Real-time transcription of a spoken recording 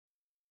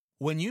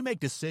When you make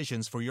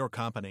decisions for your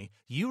company,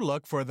 you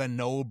look for the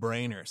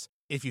no-brainers.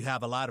 If you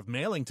have a lot of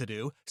mailing to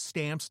do,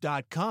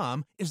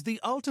 Stamps.com is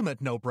the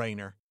ultimate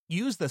no-brainer.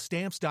 Use the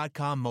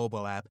Stamps.com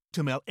mobile app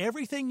to mail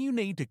everything you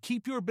need to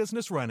keep your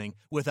business running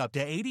with up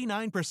to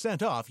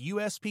 89% off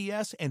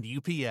USPS and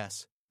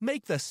UPS.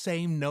 Make the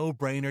same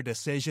no-brainer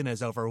decision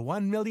as over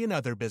 1 million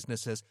other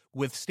businesses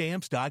with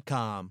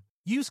Stamps.com.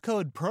 Use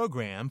code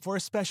PROGRAM for a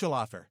special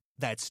offer.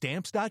 That's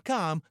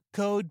Stamps.com,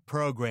 code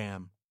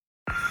PROGRAM.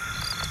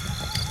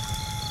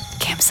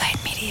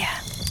 Campsite Media.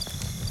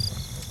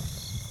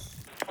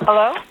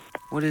 Hello?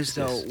 What is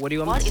this? What do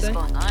you want What me to is say?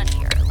 going on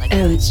here? Like,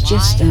 It's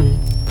just,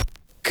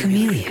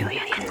 Chameleon.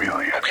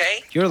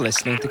 Okay. You're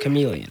listening to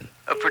Chameleon.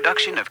 A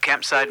production of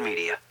Campside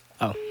Media.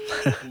 Oh.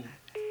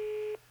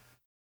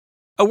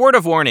 A word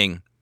of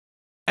warning.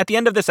 At the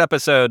end of this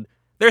episode,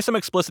 there's some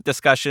explicit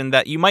discussion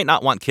that you might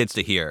not want kids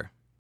to hear.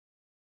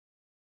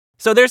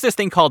 So there's this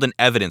thing called an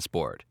evidence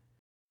board.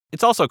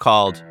 It's also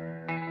called,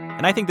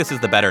 and I think this is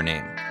the better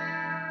name,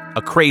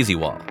 a crazy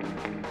wall.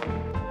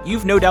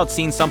 You've no doubt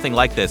seen something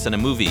like this in a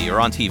movie or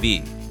on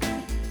TV.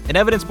 An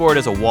evidence board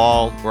is a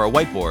wall or a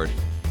whiteboard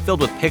filled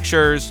with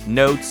pictures,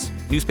 notes,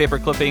 newspaper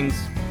clippings,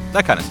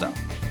 that kind of stuff.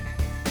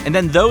 And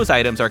then those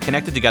items are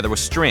connected together with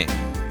string,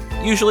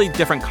 usually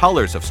different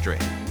colors of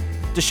string,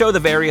 to show the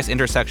various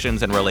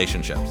intersections and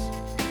relationships.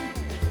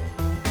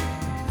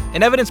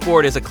 An evidence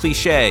board is a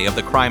cliche of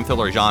the crime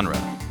thriller genre.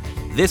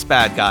 This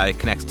bad guy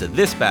connects to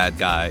this bad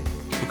guy,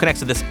 who connects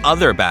to this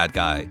other bad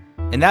guy,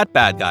 and that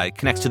bad guy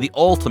connects to the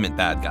ultimate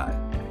bad guy.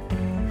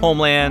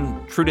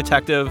 Homeland, True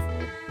Detective,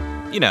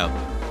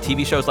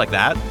 TV shows like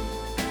that.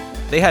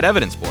 They had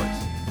evidence boards.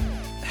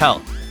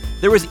 Hell,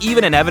 there was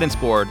even an evidence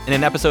board in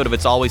an episode of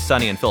It's Always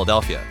Sunny in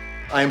Philadelphia.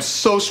 I am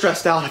so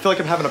stressed out. I feel like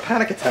I'm having a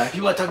panic attack.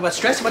 You want to talk about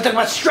stress? You want to talk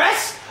about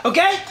stress?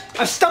 Okay?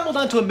 I've stumbled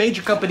onto a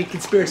major company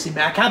conspiracy,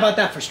 Mac. How about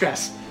that for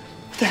stress?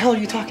 What the hell are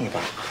you talking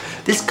about?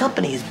 This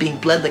company is being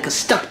bled like a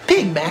stuffed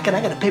pig, Mac, and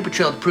I got a paper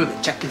trail to prove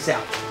it. Check this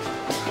out.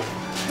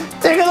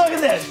 Take a look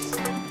at this.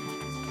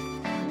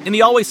 In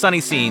the Always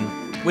Sunny scene,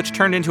 which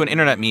turned into an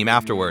internet meme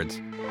afterwards,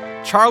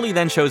 Charlie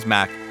then shows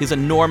Mac his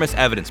enormous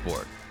evidence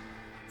board.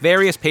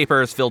 Various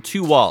papers fill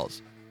 2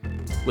 walls,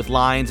 with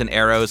lines and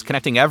arrows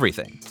connecting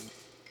everything.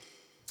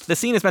 The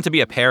scene is meant to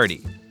be a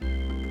parody.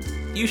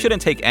 You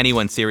shouldn't take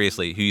anyone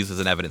seriously who uses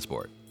an evidence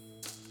board.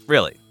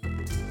 Really.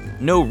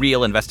 No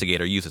real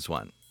investigator uses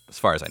one, as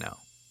far as I know.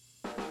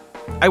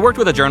 I worked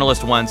with a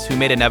journalist once who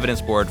made an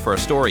evidence board for a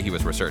story he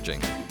was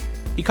researching.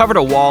 He covered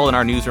a wall in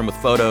our newsroom with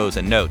photos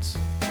and notes.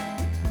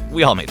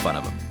 We all made fun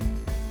of him.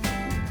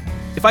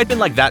 If I'd been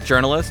like that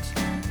journalist,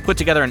 put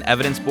together an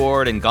evidence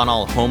board and gone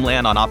all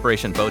Homeland on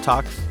Operation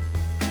Botox,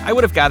 I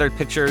would have gathered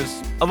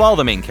pictures of all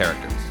the main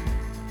characters.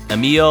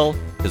 Emil,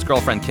 his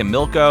girlfriend Kim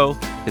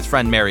Milko, his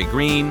friend Mary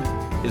Green,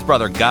 his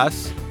brother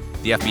Gus,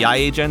 the FBI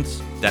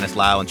agents, Dennis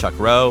Lau and Chuck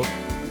Rowe,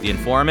 the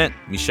informant,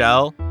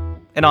 Michelle,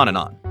 and on and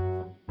on.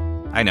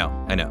 I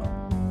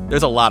know.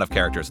 There's a lot of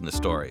characters in this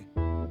story.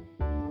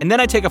 And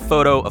then I take a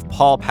photo of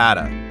Paul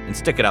Pata and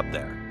stick it up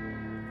there.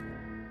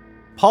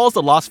 Paul's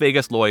the Las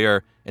Vegas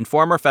lawyer and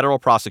former federal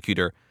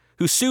prosecutor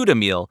who sued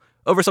Emil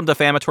over some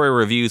defamatory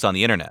reviews on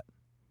the internet.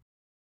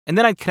 And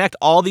then I'd connect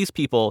all these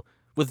people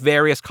with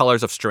various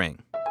colors of string.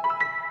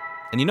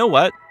 And you know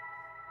what?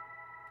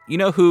 You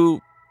know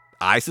who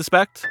I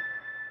suspect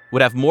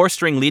would have more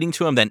string leading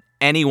to him than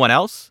anyone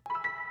else?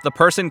 The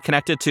person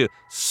connected to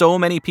so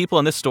many people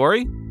in this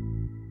story?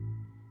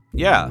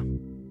 Yeah,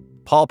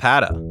 Paul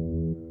Pata,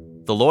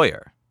 the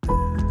lawyer.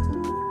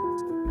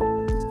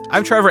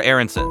 I'm Trevor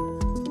Aronson.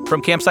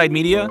 From Campside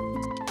Media,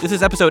 this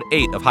is episode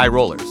 8 of High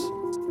Rollers,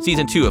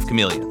 season 2 of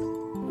Chameleon.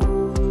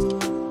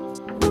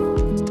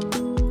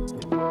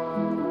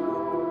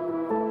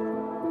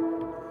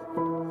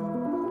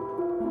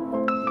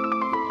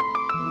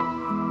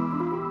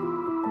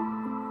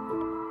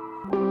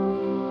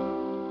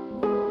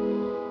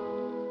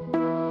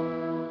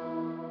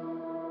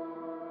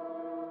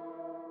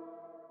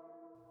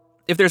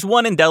 If there's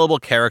one indelible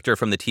character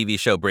from the TV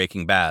show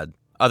Breaking Bad,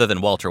 other than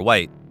Walter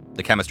White,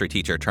 the chemistry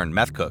teacher turned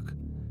meth cook,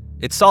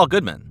 it's Saul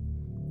Goodman,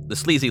 the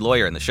sleazy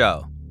lawyer in the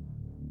show.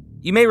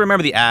 You may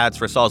remember the ads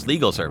for Saul's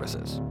legal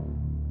services.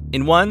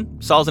 In one,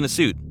 Saul's in a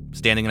suit,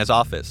 standing in his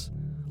office,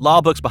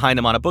 law books behind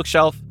him on a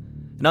bookshelf,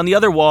 and on the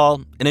other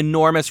wall, an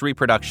enormous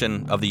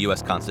reproduction of the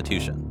U.S.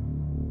 Constitution.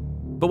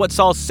 But what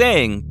Saul's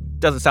saying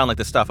doesn't sound like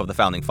the stuff of the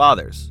Founding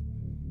Fathers.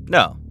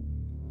 No.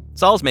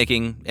 Saul's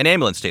making an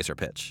ambulance chaser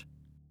pitch.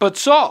 But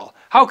Saul,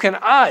 how can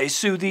I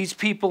sue these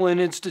people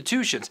and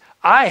institutions?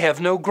 I have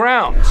no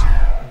grounds.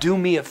 Do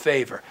me a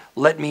favor.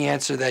 Let me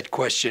answer that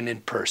question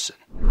in person.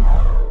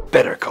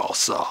 Better call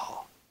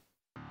Saul.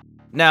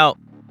 Now,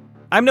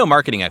 I'm no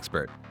marketing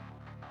expert,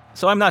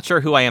 so I'm not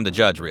sure who I am to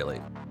judge, really.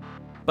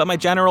 But my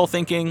general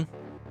thinking,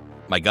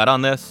 my gut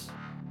on this,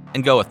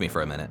 and go with me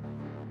for a minute,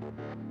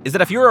 is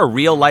that if you're a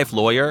real-life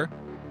lawyer,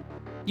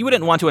 you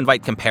wouldn't want to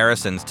invite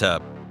comparisons to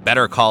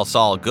Better Call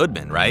Saul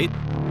Goodman, right?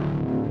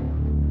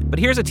 But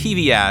here's a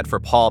TV ad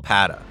for Paul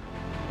Pata.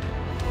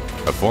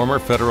 A former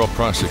federal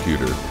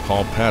prosecutor,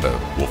 Paul Pata,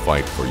 will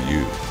fight for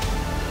you.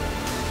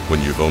 When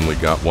you've only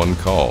got one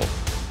call,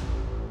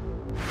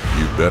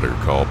 you better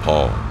call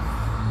Paul.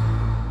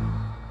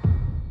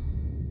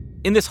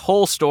 In this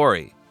whole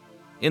story,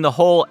 in the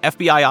whole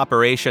FBI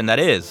operation that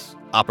is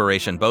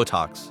Operation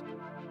Botox,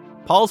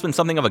 Paul's been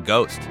something of a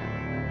ghost.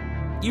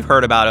 You've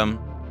heard about him.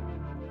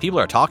 People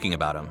are talking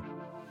about him.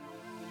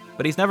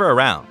 But he's never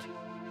around.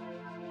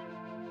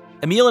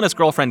 Emil and his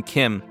girlfriend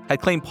Kim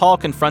had claimed Paul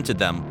confronted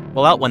them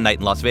while out one night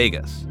in Las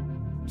Vegas,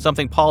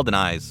 something Paul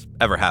denies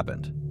ever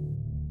happened.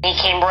 He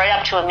came right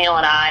up to Emil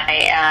and I,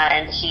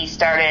 and he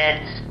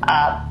started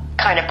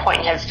kind of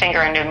pointing his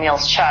finger into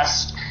Emil's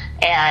chest,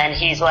 and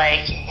he's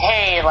like,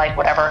 hey, like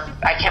whatever,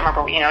 I can't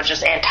remember,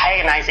 just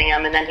antagonizing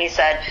him, and then he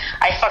said,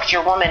 I fucked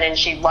your woman and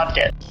she loved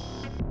it.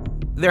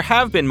 There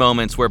have been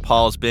moments where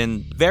Paul's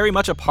been very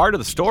much a part of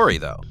the story,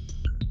 though.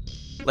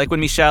 Like when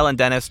Michelle and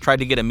Dennis tried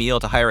to get Emil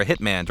to hire a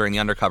hitman during the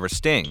undercover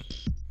sting.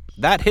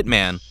 That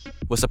hitman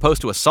was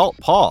supposed to assault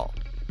Paul.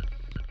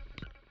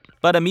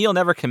 But Emil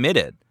never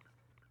committed,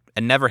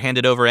 and never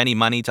handed over any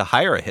money to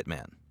hire a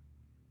hitman.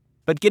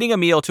 But getting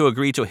Emil to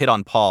agree to hit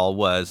on Paul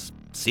was,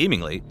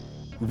 seemingly,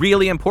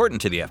 really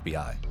important to the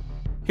FBI.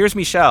 Here's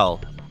Michelle,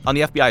 on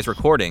the FBI's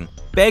recording,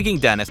 begging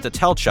Dennis to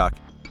tell Chuck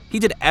he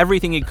did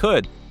everything he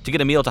could to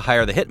get Emil to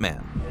hire the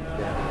hitman.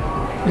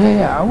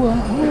 Yeah, I will.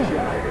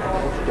 Yeah.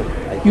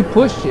 You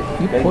pushed it.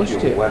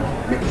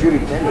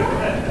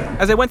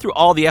 As I went through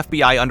all the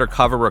FBI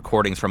undercover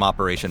recordings from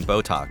Operation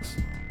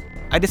Botox,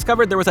 I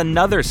discovered there was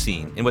another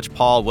scene in which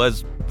Paul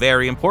was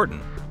very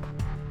important.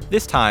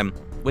 This time,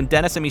 when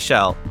Dennis and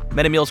Michelle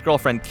met Emil's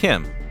girlfriend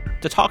Kim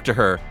to talk to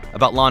her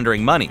about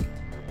laundering money.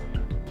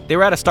 They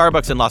were at a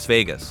Starbucks in Las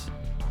Vegas.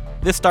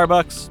 This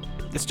Starbucks,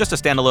 it's just a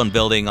standalone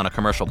building on a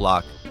commercial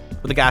block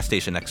with a gas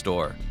station next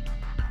door.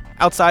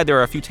 Outside, there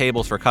are a few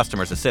tables for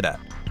customers to sit at.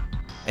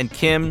 And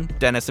Kim,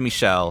 Dennis, and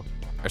Michelle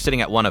are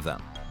sitting at one of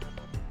them.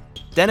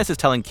 Dennis is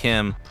telling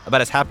Kim about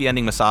his happy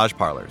ending massage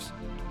parlors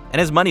and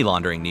his money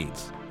laundering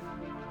needs.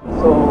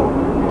 So,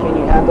 can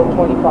you handle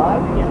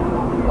 25?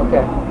 Yeah.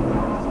 Okay.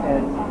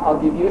 And I'll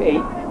give you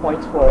 8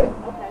 points for it.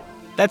 Okay.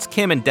 That's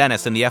Kim and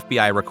Dennis in the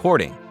FBI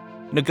recording,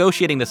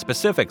 negotiating the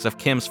specifics of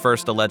Kim's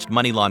first alleged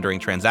money laundering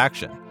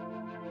transaction.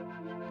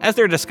 As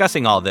they're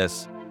discussing all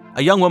this,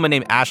 a young woman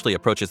named Ashley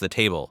approaches the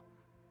table.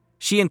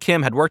 She and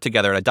Kim had worked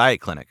together at a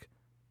diet clinic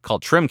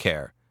called Trim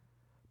Care,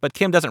 but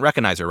Kim doesn't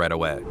recognize her right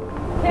away.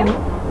 Kim?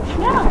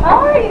 Yeah, how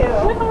are you?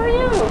 Good, how are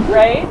you?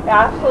 Great,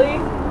 Ashley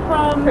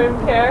from Trim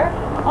Care.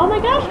 Oh my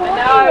gosh, and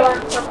now I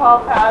work for Paul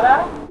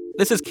Pata.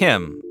 This is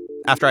Kim,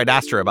 after I'd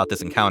asked her about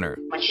this encounter.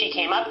 When she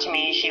came up to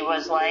me, she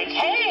was like,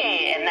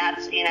 hey, and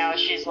that's,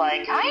 she's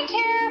like, hi,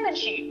 Kim, and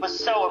she was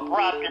so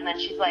abrupt, and then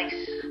she's like,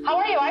 how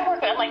are you? I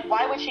work, I'm like,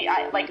 why would she,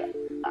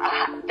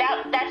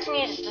 that to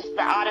me is just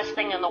the oddest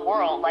thing in the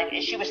world. Like,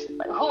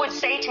 who would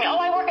say to me, oh,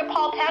 I work at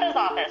Paul Pata's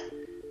office,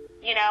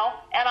 And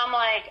I'm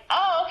like,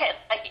 oh, okay.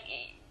 Like,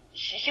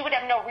 she would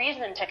have no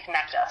reason to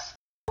connect us.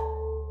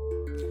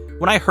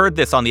 When I heard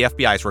this on the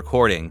FBI's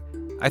recording,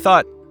 I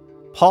thought,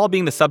 Paul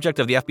being the subject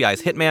of the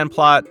FBI's hitman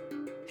plot,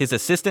 his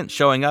assistant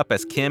showing up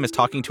as Kim is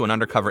talking to an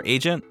undercover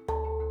agent?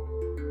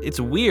 It's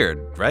weird,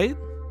 right?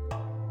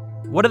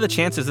 What are the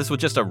chances this was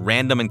just a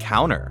random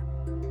encounter?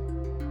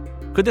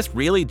 Could this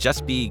really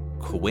just be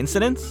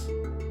coincidence?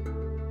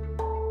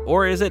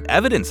 Or is it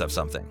evidence of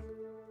something?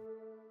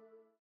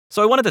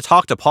 So I wanted to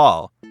talk to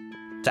Paul,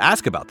 to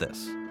ask about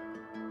this.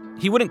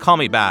 He wouldn't call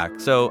me back,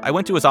 so I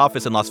went to his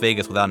office in Las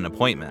Vegas without an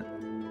appointment.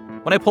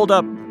 When I pulled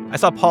up, I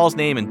saw Paul's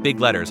name in big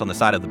letters on the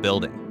side of the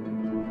building.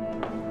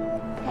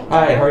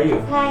 Hi, how are you?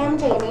 Hi, I'm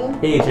Jamie.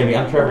 Hey, Jamie,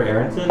 I'm Trevor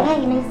Aronson. Hi,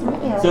 nice to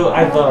meet you. So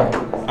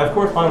I've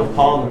corresponded with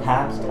Paul in the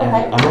past,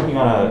 and I'm working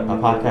on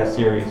a podcast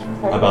series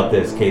about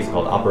this case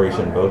called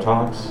Operation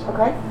Botox.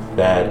 Okay.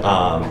 That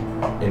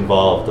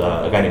involved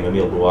a guy named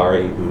Emil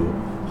Bouari, who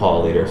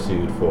Paul later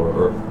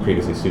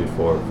previously sued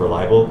for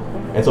libel.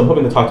 And so I'm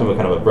hoping to talk to him with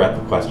kind of a breadth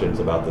of questions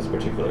about this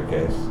particular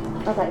case.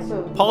 Okay,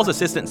 so Paul's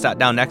assistant sat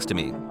down next to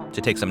me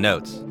to take some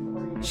notes.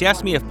 She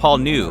asked me if Paul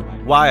knew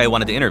why I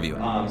wanted to interview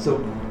him.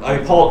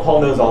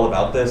 Paul knows all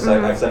about this.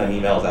 Mm-hmm. I've sent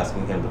him emails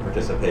asking him to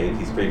participate.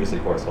 He's previously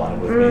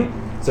corresponded with me.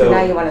 So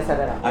now you want to set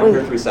it up. I'm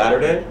here through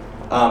Saturday.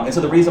 And so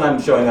the reason I'm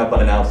showing up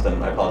unannounced,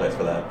 and I apologize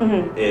for that,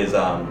 is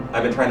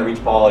I've been trying to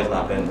reach Paul. He's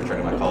not been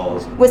returning my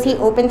calls. Was he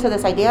open to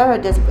this idea, or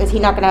is he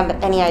not going to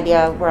have any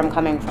idea where I'm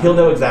coming from? He'll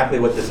know exactly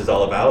what this is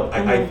all about.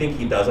 I think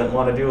he doesn't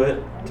want to do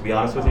it, to be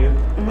honest with you,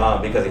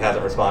 because he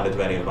hasn't responded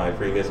to any of my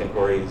previous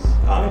inquiries.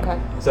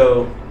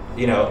 So,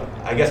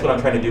 I guess what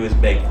I'm trying to do is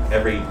make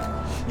every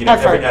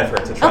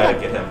effort to try to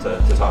get him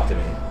to talk to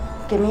me.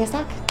 Give me a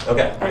sec.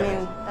 Okay.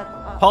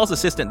 Paul's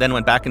assistant then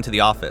went back into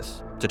the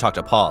office to talk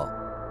to Paul.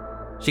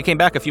 She came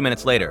back a few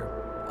minutes later,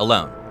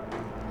 alone.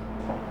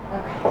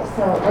 Okay,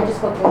 so I just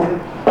spoke to him.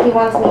 He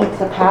wants me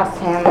to pass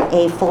him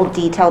a full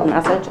detailed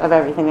message of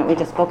everything that we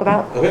just spoke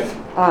about. Okay.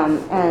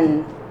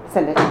 And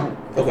send it to him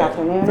this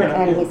afternoon. Fair enough,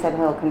 and he said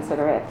he'll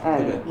consider it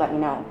and let me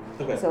know.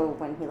 Okay. So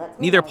when he lets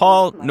me Neither know,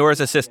 Paul nor his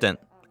assistant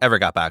ever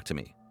got back to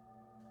me.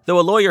 though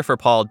a lawyer for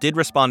Paul did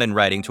respond in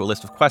writing to a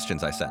list of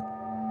questions I sent.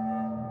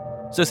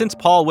 So since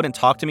Paul wouldn't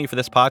talk to me for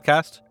this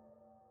podcast,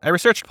 I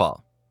researched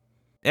Paul.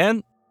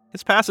 And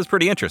his past is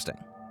pretty interesting.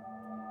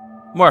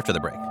 More after the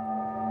break.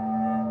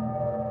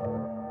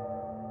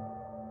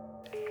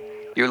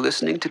 You're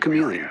listening to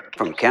Chameleon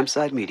from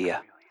Campside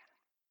Media.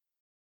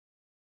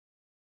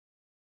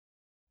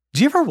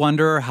 Do you ever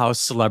wonder how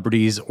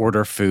celebrities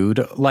order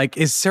food? Like,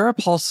 is Sarah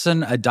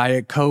Paulson a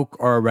Diet Coke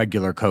or a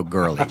regular Coke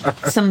girlie?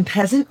 Some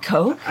peasant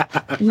Coke?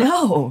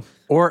 No.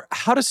 Or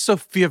how does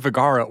Sofia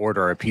Vergara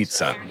order a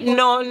pizza?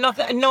 No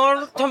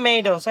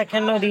tomatoes. I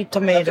cannot eat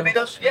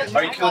tomatoes. Yes.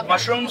 Are you cool with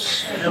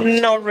mushrooms?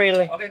 Not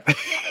really.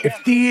 If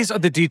these are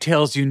the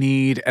details you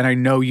need, and I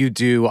know you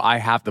do, I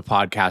have the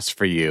podcast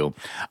for you.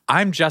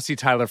 I'm Jesse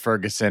Tyler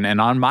Ferguson,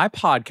 and on my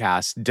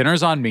podcast,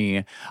 Dinners on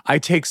Me, I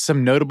take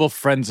some notable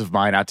friends of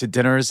mine out to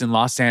dinners in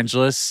Los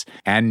Angeles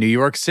and New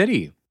York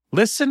City.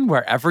 Listen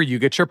wherever you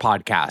get your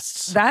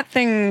podcasts. That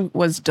thing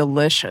was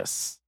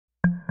delicious.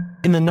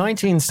 In the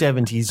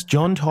 1970s,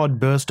 John Todd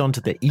burst onto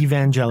the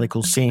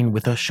evangelical scene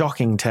with a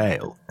shocking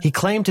tale. He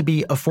claimed to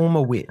be a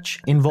former witch,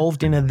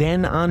 involved in a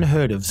then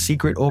unheard-of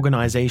secret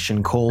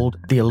organization called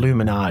the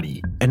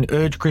Illuminati, and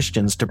urged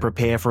Christians to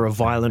prepare for a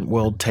violent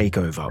world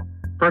takeover.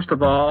 First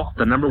of all,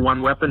 the number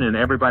one weapon in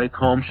everybody's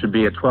home should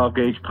be a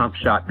 12-gauge pump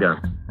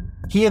shotgun.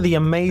 Hear the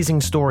amazing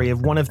story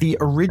of one of the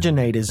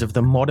originators of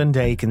the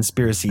modern-day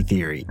conspiracy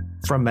theory.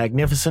 From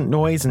Magnificent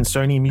Noise and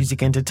Sony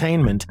Music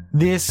Entertainment,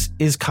 this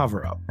is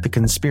Cover Up, the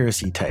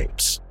Conspiracy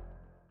Tapes.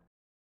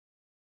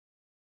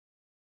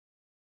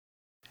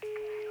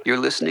 You're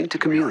listening to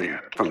Chameleon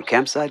from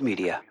Campside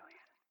Media.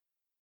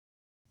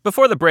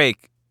 Before the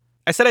break,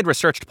 I said I'd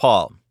researched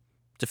Paul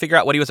to figure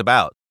out what he was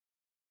about.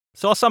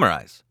 So I'll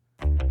summarize.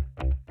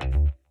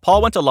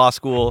 Paul went to law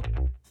school,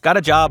 got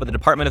a job at the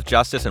Department of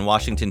Justice in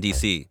Washington,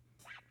 D.C.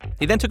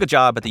 He then took a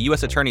job at the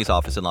U.S. Attorney's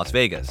Office in Las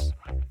Vegas.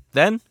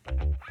 Then,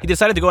 he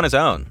decided to go on his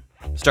own,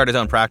 start his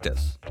own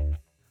practice.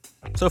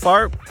 So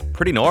far,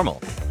 pretty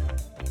normal.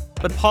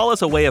 But Paul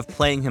has a way of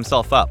playing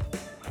himself up,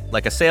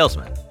 like a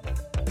salesman,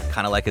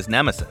 kind of like his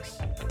nemesis,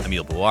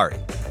 Emil Bouari.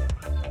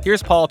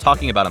 Here's Paul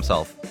talking about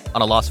himself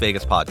on a Las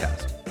Vegas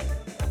podcast.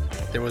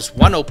 There was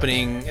one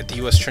opening at the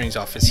U.S. Attorney's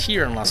Office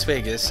here in Las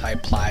Vegas. I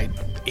applied.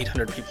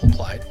 800 people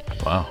applied.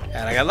 Wow.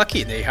 And I got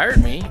lucky. They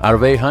hired me. Out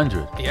of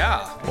 800?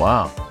 Yeah.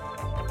 Wow.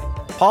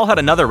 Paul had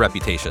another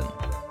reputation,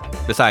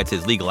 besides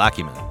his legal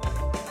acumen.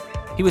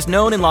 He was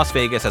known in Las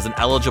Vegas as an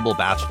eligible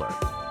bachelor.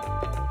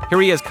 Here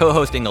he is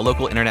co-hosting a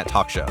local internet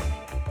talk show.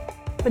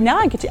 But now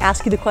I get to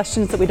ask you the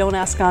questions that we don't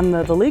ask on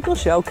the legal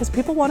show because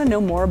people want to know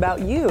more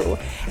about you.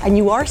 And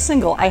you are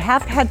single. I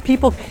have had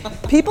people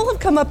have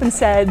come up and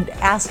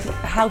asked,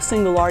 how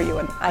single are you?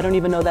 And I don't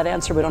even know that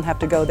answer. We don't have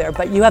to go there.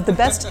 But you have the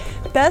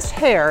best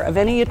hair of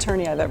any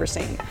attorney I've ever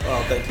seen.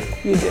 Oh, thank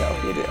you. You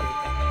do.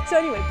 So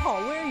anyway,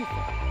 Paul, where are you from?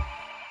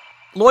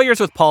 Lawyers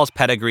with Paul's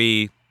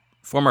pedigree,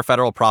 former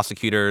federal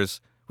prosecutors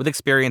with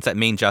experience at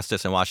Main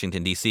Justice in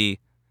Washington, D.C.,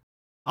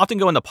 often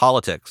go into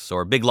politics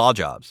or big law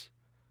jobs.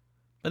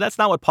 But that's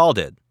not what Paul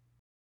did.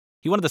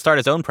 He wanted to start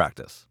his own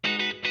practice.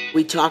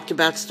 We talked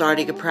about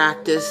starting a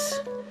practice,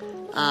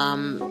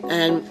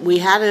 and we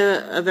had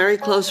a very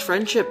close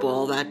friendship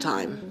all that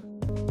time.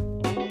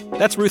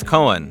 That's Ruth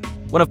Cohen,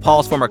 one of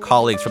Paul's former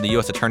colleagues from the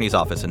U.S. Attorney's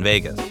Office in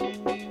Vegas.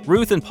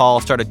 Ruth and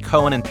Paul started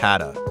Cohen and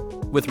Pata,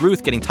 with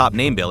Ruth getting top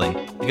name billing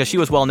because she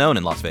was well known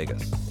in Las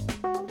Vegas.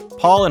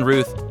 Paul and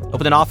Ruth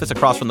opened an office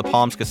across from the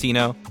Palms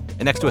Casino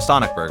and next to a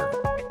Sonic Burger,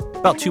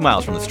 about 2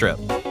 miles from the Strip.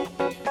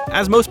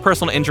 As most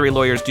personal injury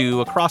lawyers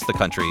do across the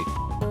country,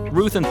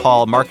 Ruth and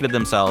Paul marketed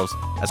themselves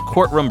as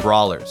courtroom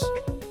brawlers,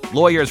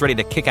 lawyers ready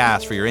to kick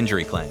ass for your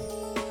injury claim.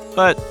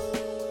 But,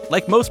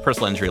 like most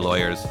personal injury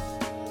lawyers,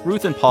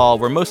 Ruth and Paul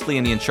were mostly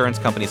in the insurance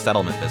company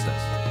settlement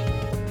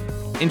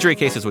business. Injury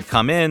cases would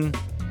come in,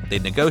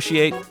 they'd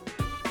negotiate,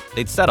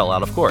 they'd settle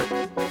out of court.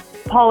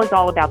 Paul is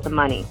all about the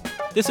money.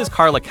 This is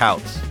Carla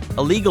Kautz,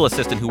 a legal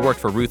assistant who worked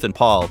for Ruth and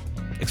Paul,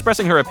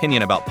 expressing her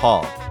opinion about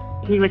Paul.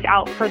 He was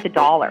out for the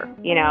dollar,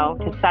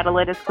 to settle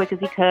it as quick as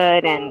he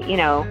could and,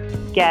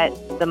 get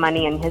the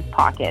money in his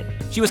pocket.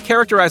 She was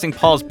characterizing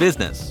Paul's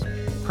business,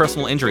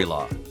 personal injury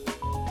law.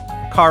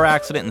 Car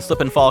accident and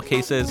slip and fall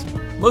cases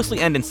mostly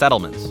end in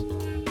settlements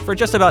for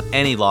just about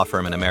any law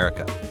firm in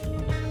America.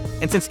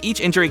 And since each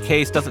injury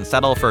case doesn't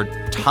settle for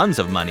tons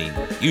of money,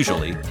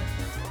 usually,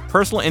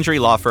 personal injury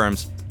law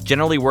firms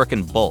generally work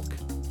in bulk,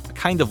 a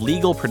kind of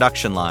legal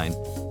production line,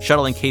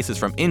 shuttling cases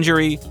from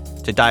injury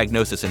to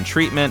diagnosis and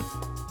treatment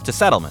to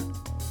settlement,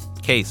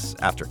 case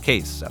after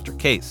case after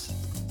case.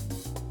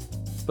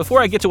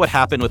 Before I get to what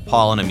happened with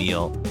Paul and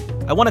Emil,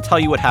 I want to tell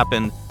you what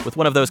happened with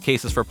one of those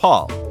cases for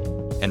Paul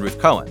and Ruth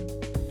Cohen.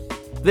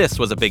 This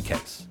was a big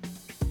case.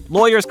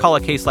 Lawyers call a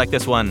case like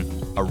this one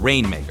a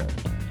rainmaker.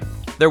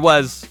 There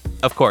was,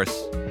 of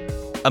course,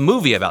 a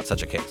movie about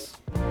such a case.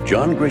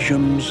 John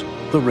Grisham's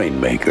The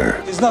Rainmaker.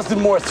 There's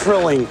nothing more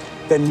thrilling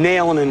than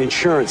nailing an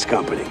insurance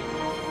company.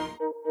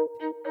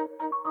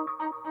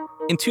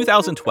 In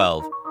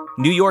 2012,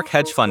 New York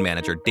hedge fund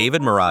manager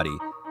David Marotti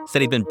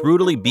said he'd been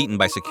brutally beaten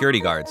by security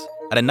guards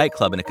at a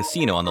nightclub and a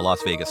casino on the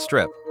Las Vegas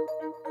Strip.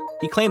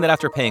 He claimed that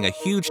after paying a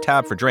huge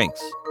tab for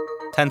drinks,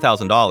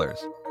 $10,000,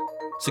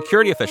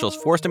 security officials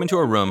forced him into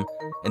a room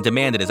and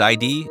demanded his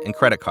ID and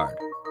credit card.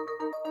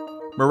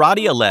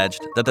 Maradi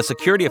alleged that the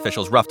security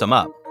officials roughed him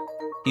up.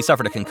 He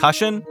suffered a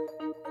concussion,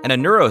 and a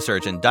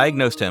neurosurgeon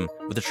diagnosed him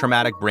with a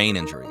traumatic brain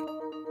injury.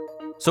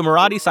 So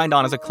Maradi signed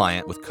on as a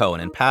client with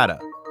Cohen and Pata.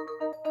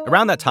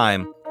 Around that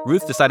time,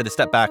 Ruth decided to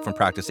step back from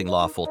practicing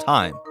law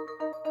full-time.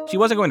 She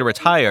wasn't going to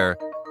retire,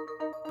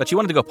 but she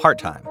wanted to go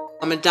part-time.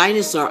 I'm a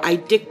dinosaur. I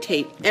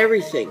dictate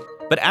everything.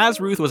 But as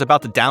Ruth was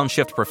about to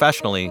downshift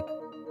professionally,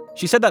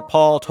 she said that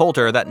Paul told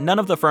her that none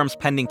of the firm's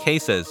pending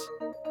cases,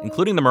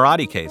 including the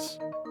Maradi case,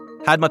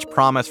 had much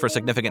promise for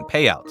significant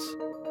payouts.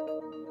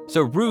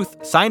 So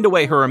Ruth signed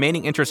away her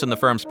remaining interest in the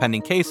firm's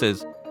pending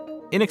cases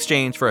in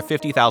exchange for a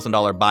 $50,000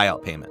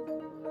 buyout payment.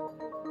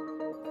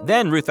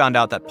 Then Ruth found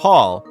out that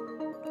Paul,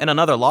 and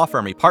another law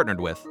firm he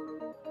partnered with,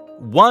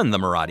 won the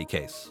Maradi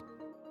case.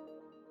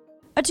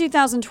 A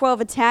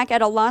 2012 attack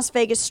at a Las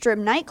Vegas Strip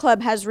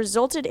nightclub has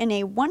resulted in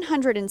a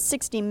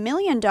 $160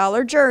 million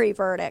jury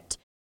verdict.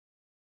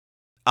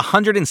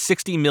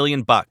 $160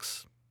 million.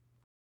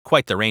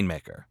 Quite the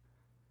rainmaker.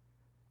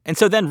 And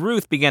so then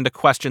Ruth began to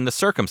question the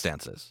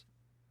circumstances.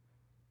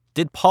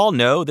 Did Paul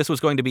know this was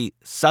going to be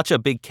such a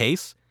big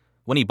case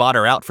when he bought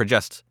her out for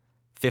just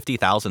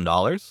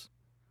 $50,000?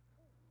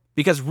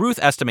 Because Ruth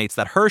estimates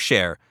that her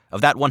share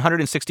of that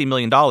 $160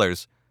 million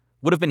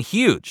would have been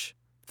huge,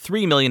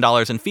 $3 million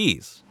in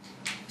fees.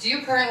 Do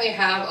you currently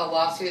have a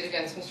lawsuit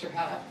against Mr.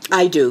 Pata?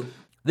 I do.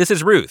 This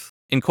is Ruth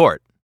in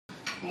court.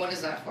 What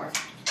is that for?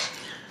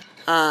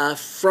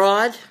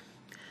 Fraud,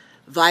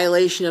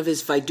 violation of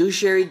his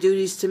fiduciary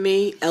duties to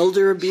me,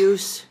 elder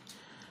abuse,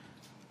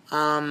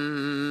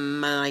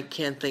 and I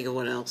can't think of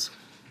what else.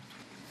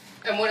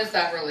 And what does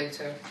that relate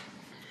to?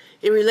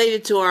 It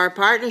related to our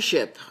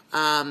partnership.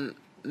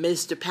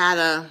 Mr.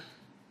 Pata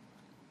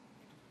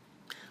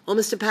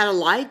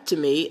lied to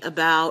me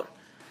about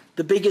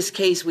the biggest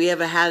case we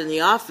ever had in the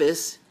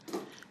office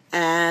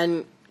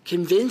and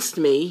convinced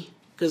me,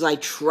 because I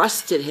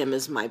trusted him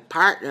as my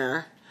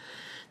partner,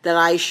 that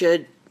I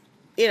should,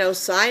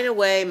 sign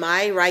away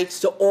my rights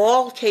to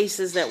all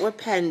cases that were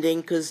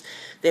pending because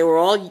they were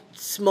all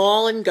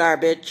small and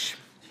garbage.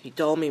 He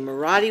told me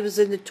Maradi was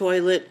in the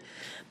toilet.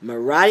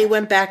 Maradi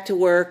went back to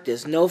work.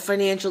 There's no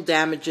financial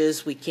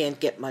damages. We can't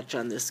get much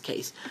on this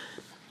case.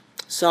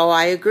 So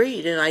I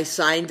agreed, and I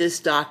signed this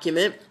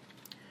document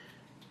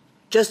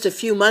just a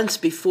few months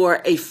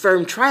before a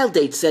firm trial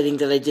date setting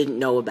that I didn't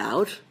know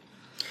about.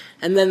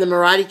 And then the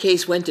Maradi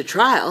case went to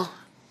trial.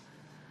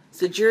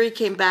 The jury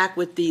came back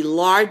with the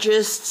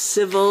largest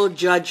civil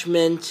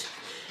judgment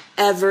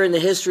ever in the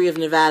history of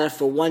Nevada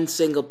for one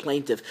single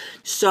plaintiff.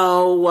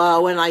 So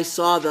when I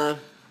saw the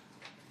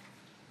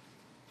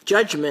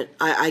judgment,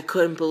 I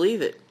couldn't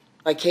believe it.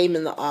 I came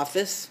in the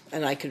office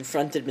and I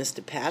confronted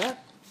Mr. Pata.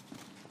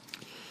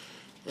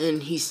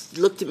 And he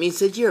looked at me and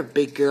said, "You're a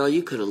big girl.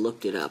 You could have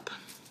looked it up."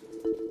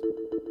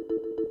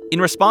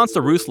 In response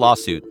to Ruth's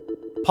lawsuit,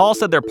 Paul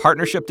said their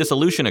partnership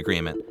dissolution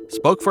agreement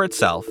spoke for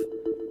itself,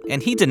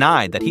 and he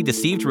denied that he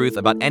deceived Ruth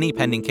about any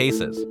pending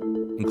cases,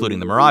 including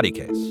the Maradi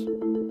case.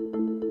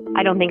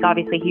 I don't think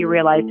obviously he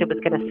realized it was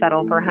going to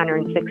settle for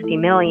 $160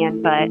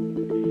 million, but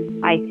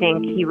I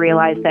think he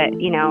realized that,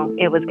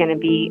 it was going to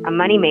be a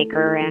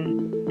moneymaker,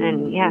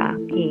 and yeah,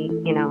 he,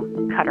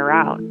 cut her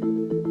out.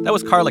 That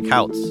was Carla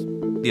Kautz,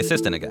 the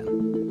assistant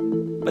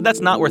again. But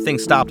that's not where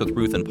things stopped with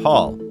Ruth and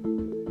Paul.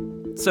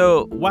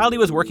 So while he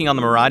was working on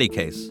the Maradi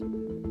case,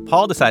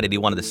 Paul decided he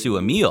wanted to sue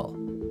Emil.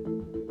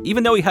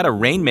 Even though he had a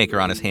rainmaker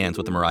on his hands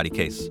with the Maradi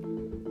case,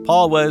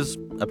 Paul was,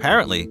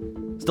 apparently,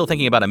 still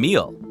thinking about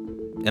Emil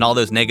and all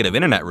those negative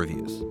internet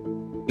reviews.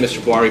 Mr.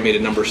 Bouari made a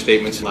number of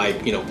statements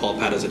like, Paul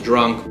Pata's a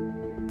drunk.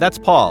 That's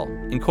Paul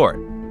in court.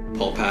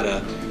 Paul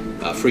Pata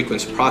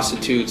frequents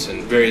prostitutes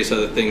and various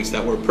other things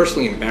that were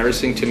personally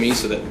embarrassing to me,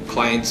 so that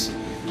clients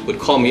would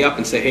call me up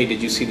and say, "Hey,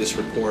 did you see this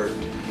report?"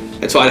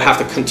 And so I'd have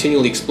to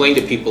continually explain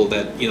to people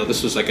that,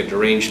 this was like a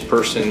deranged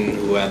person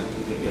who had,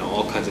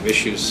 all kinds of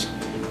issues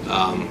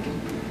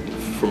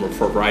for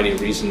a variety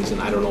of reasons, and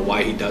I don't know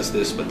why he does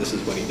this, but this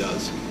is what he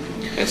does.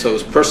 And so it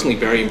was personally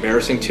very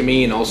embarrassing to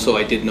me, and also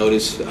I did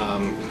notice,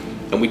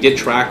 and we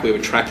have a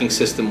tracking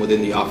system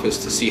within the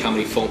office to see how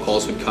many phone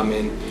calls would come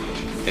in.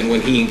 And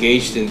when he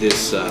engaged in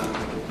this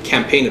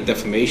campaign of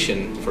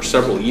defamation for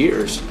several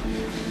years,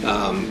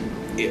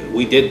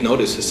 we did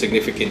notice a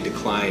significant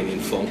decline in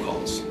phone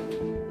calls.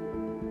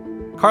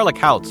 Carla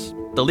Kautz,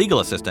 the legal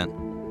assistant,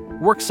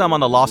 worked some on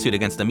the lawsuit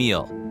against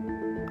Emil.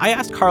 I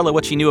asked Carla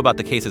what she knew about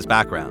the case's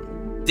background.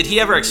 Did he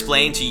ever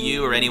explain to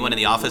you or anyone in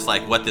the office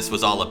what this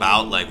was all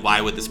about?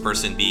 Why would this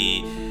person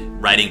be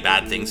writing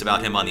bad things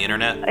about him on the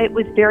internet? It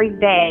was very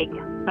vague,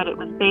 but it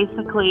was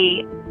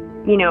basically,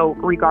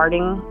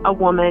 regarding a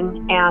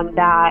woman, and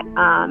that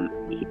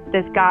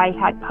this guy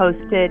had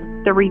posted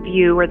the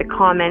review or the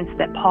comments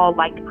that Paul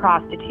liked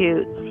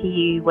prostitutes.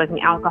 He was an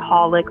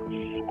alcoholic,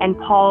 and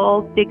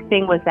Paul's big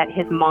thing was that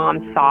his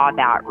mom saw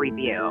that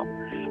review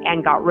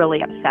and got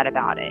really upset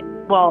about it.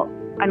 Well,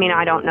 I mean,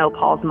 I don't know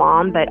Paul's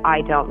mom, but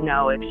I don't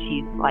know if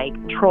she's like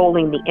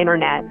trolling the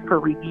internet for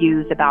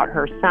reviews about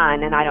her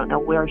son, and I don't know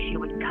where she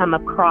would come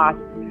across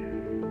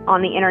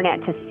on the internet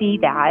to see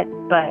that,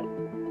 but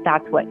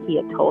that's what he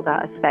had told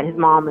us, that his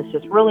mom was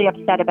just really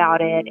upset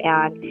about it,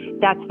 and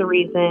that's the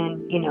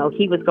reason, you know,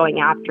 he was going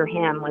after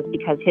him was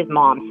because his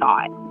mom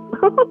saw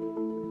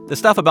it. The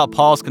stuff about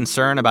Paul's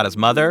concern about his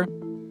mother,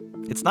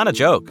 it's not a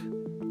joke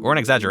or an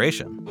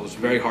exaggeration. It was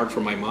very hard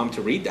for my mom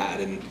to read that,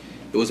 and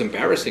it was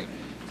embarrassing.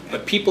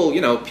 But people,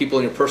 you know, people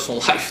in your personal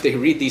life, they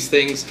read these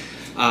things.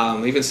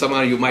 Even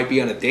someone you might be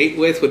on a date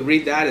with would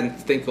read that and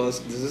think, well,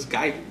 does this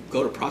guy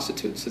go to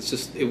prostitutes? It's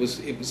just, it was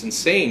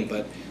insane.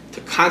 But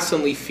to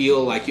constantly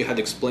feel like you had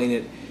to explain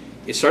it,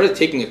 it started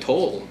taking a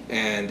toll,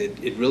 and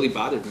it really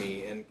bothered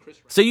me. And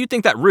So you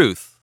think that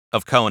Ruth,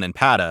 of Cohen and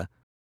Pata,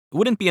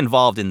 wouldn't be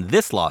involved in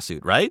this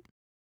lawsuit, right?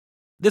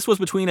 This was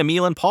between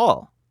Emil and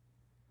Paul.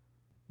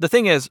 The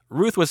thing is,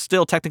 Ruth was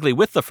still technically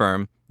with the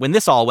firm when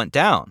this all went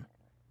down.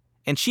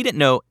 And she didn't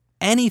know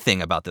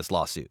anything about this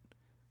lawsuit,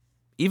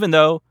 even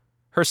though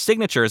her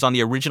signature is on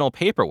the original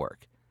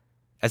paperwork,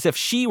 as if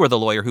she were the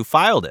lawyer who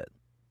filed it.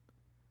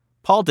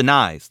 Paul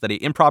denies that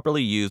he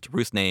improperly used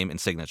Ruth's name and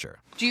signature.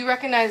 Do you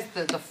recognize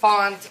the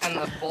font and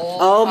the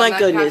bold? Oh, on my that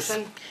goodness.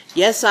 caption?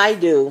 Yes, I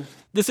do.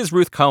 This is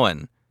Ruth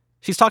Cohen.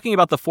 She's talking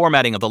about the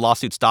formatting of the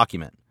lawsuit's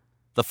document,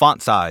 the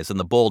font size and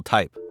the bold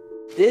type.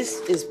 This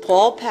is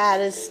Paul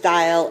Pata's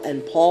style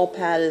and Paul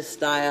Pata's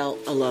style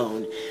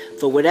alone.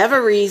 For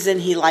whatever reason,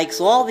 he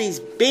likes all these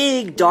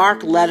big,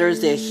 dark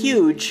letters. They're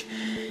huge.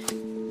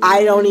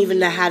 I don't even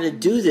know how to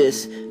do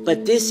this,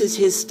 but this is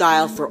his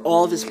style for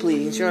all of his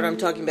pleadings. You know what I'm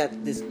talking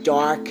about? This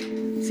dark.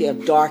 See how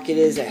dark it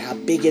is and how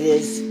big it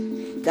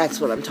is? That's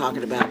what I'm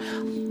talking about.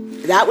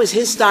 That was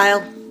his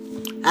style.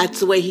 That's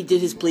the way he did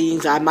his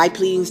pleadings. My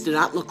pleadings do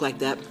not look like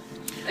that.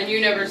 And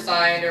you never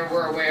signed or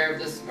were aware of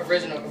this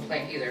original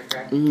complaint either,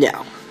 correct?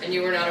 No. And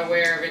you were not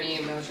aware of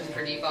any motion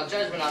for default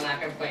judgment on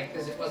that complaint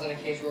because it wasn't a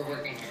case you were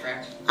working,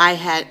 correct? I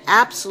had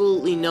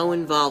absolutely no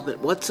involvement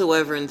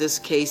whatsoever in this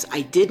case.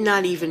 I did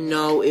not even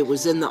know it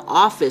was in the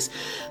office.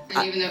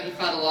 And even though he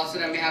filed a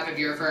lawsuit on behalf of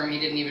your firm, he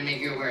didn't even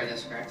make you aware of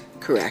this, correct?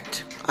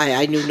 Correct.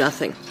 I knew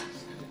nothing.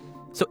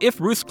 So if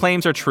Ruth's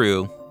claims are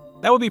true,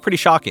 that would be pretty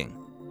shocking.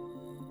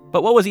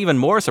 But what was even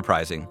more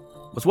surprising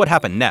was what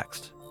happened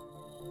next.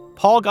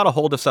 Paul got a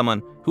hold of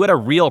someone who had a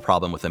real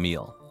problem with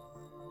Emil,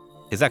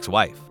 his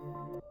ex-wife.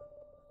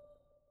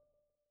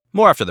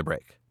 More after the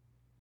break.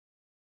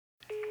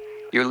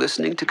 You're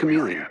listening to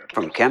Chameleon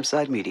from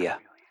Campside Media.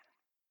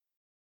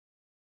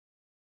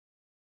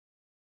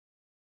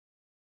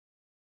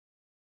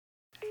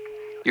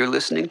 You're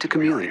listening to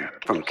Chameleon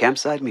from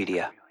Campside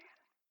Media.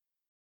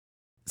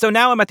 So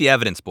now I'm at the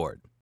evidence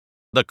board,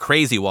 the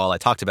crazy wall I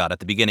talked about at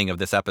the beginning of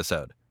this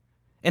episode,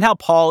 and how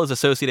Paul is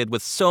associated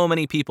with so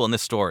many people in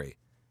this story.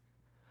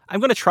 I'm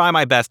going to try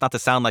my best not to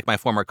sound like my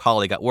former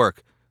colleague at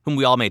work, whom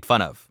we all made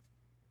fun of.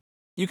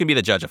 You can be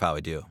the judge of how I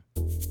do.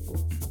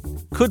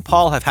 Could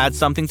Paul have had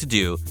something to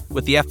do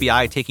with the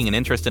FBI taking an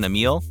interest in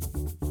Emil?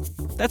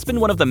 That's been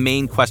one of the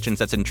main questions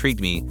that's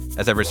intrigued me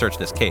as I've researched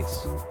this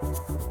case.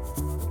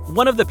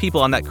 One of the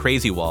people on that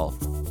crazy wall,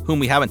 whom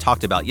we haven't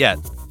talked about yet,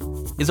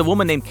 is a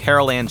woman named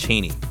Carol Ann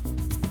Chaney.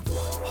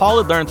 Paul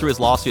had learned through his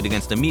lawsuit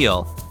against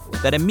Emil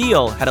that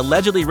Emil had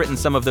allegedly written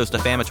some of those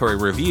defamatory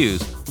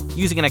reviews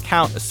using an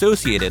account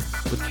associated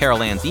with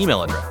Carol Ann's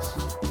email address.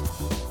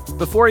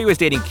 Before he was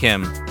dating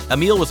Kim,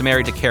 Emil was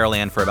married to Carol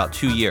Ann for about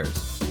 2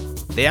 years.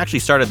 They actually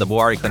started the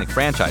Bouari Clinic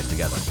franchise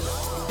together.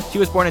 She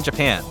was born in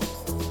Japan.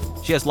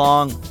 She has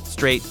long,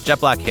 straight, jet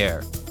black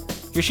hair.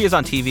 Here she is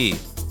on TV,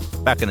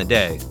 back in the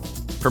day,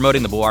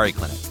 promoting the Bouari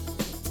Clinic.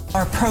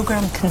 Our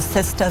program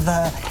consists of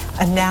a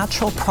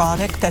natural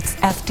product that's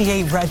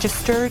FDA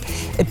registered.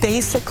 It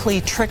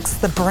basically tricks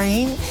the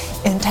brain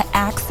into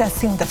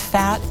accessing the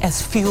fat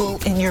as fuel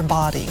in your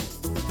body.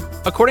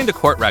 According to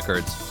court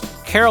records,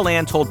 Carol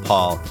Ann told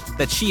Paul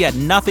that she had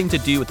nothing to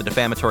do with the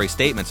defamatory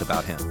statements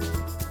about him,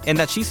 and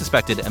that she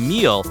suspected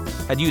Emil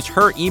had used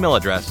her email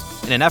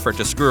address in an effort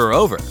to screw her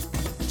over,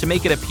 to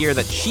make it appear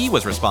that she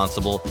was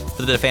responsible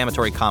for the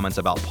defamatory comments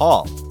about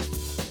Paul.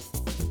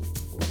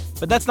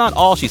 But that's not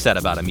all she said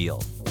about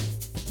Emil.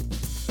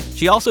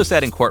 She also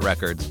said in court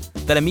records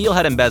that Emil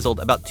had embezzled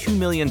about $2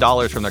 million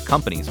from their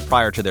companies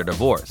prior to their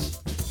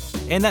divorce,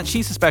 and that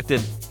she suspected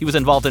he was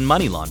involved in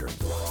money laundering.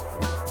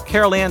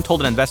 Carol Ann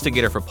told an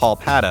investigator for Paul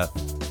Pata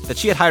that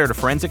she had hired a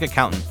forensic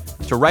accountant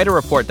to write a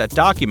report that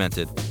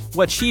documented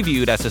what she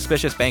viewed as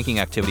suspicious banking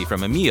activity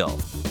from Emil,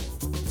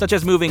 such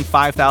as moving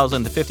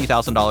 $5,000 to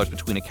 $50,000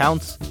 between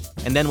accounts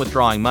and then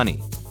withdrawing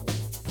money.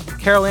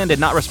 Carol Ann did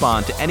not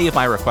respond to any of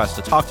my requests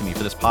to talk to me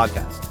for this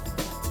podcast.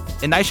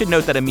 And I should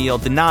note that Emil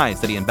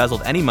denies that he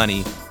embezzled any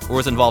money or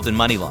was involved in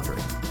money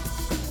laundering.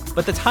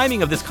 But the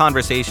timing of this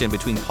conversation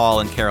between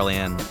Paul and Carol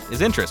Ann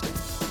is interesting,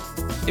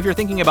 if you're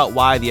thinking about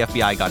why the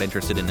FBI got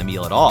interested in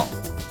Emil at all.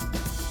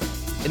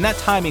 And that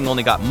timing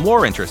only got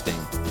more interesting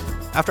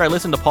after I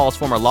listened to Paul's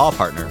former law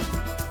partner,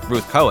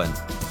 Ruth Cohen,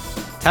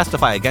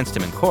 testify against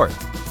him in court.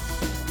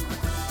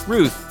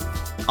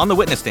 Ruth, on the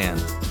witness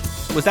stand,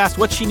 was asked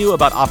what she knew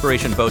about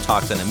Operation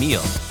Botox and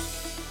Emil.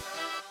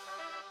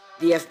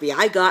 The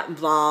FBI got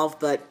involved,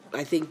 but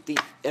I think the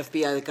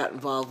FBI that got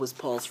involved was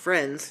Paul's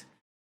friends.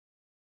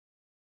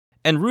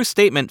 And Ruth's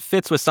statement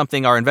fits with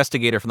something our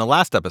investigator from the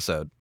last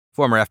episode,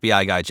 former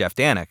FBI guy Jeff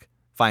Danik,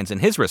 finds in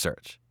his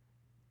research.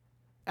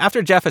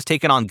 After Jeff has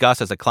taken on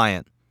Gus as a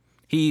client,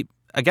 he,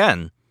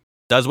 again,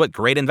 does what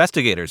great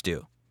investigators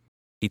do.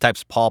 He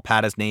types Paul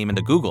Pata's name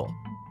into Google.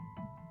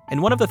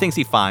 And one of the things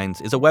he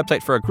finds is a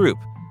website for a group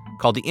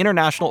called the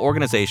International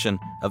Organization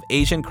of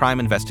Asian Crime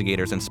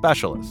Investigators and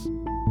Specialists.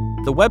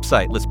 The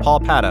website lists Paul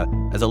Pata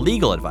as a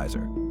legal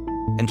advisor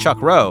and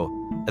Chuck Rowe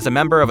as a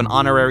member of an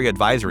honorary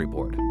advisory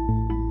board.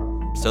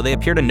 So they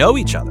appear to know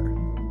each other.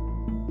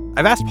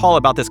 I've asked Paul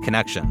about this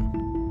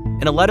connection.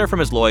 In a letter from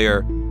his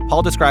lawyer,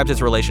 Paul describes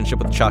his relationship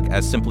with Chuck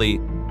as simply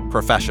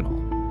professional.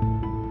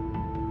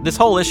 This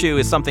whole issue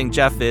is something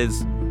Jeff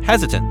is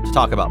hesitant to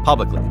talk about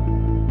publicly,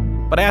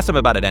 but I asked him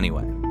about it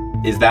anyway.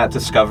 Is that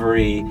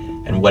discovery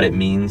and what it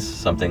means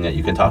something that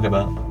you can talk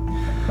about?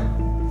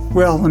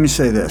 Well, let me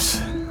say this,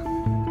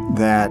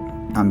 that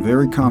I'm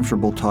very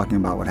comfortable talking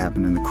about what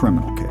happened in the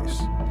criminal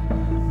case.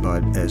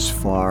 But as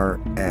far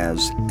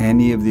as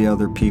any of the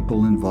other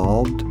people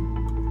involved,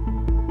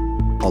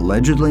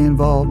 allegedly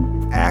involved,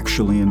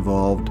 actually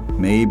involved,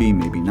 maybe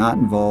not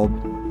involved,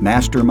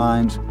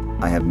 masterminds,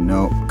 I have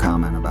no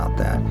comment about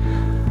that.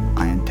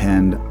 I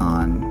intend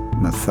on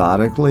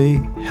methodically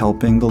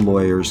helping the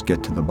lawyers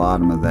get to the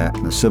bottom of that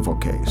in the civil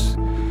case.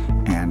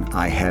 And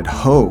I had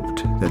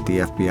hoped that the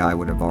FBI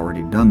would have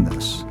already done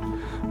this,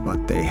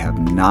 but they have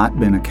not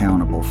been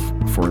accountable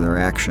for their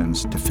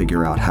actions to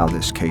figure out how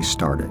this case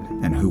started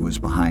and who was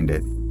behind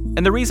it.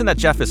 And the reason that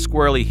Jeff is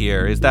squirrely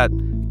here is that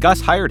Gus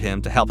hired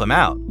him to help him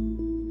out.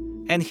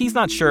 And he's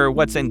not sure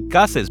what's in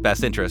Gus's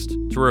best interest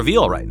to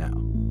reveal right now.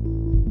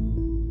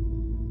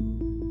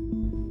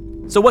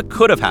 So what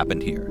could have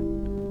happened here?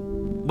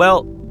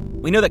 Well,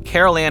 we know that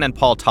Carol Ann and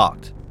Paul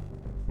talked.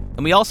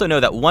 And we also know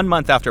that 1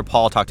 month after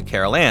Paul talked to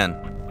Carol Ann,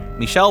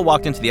 Michelle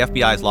walked into the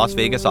FBI's Las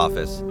Vegas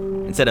office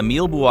and said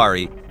Emil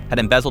Bouari had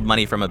embezzled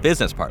money from a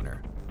business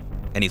partner,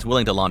 and he's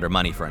willing to launder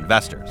money for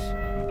investors.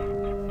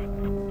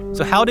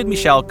 So how did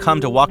Michelle come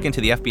to walk into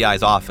the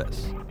FBI's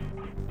office?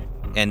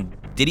 And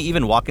did he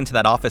even walk into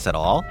that office at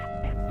all?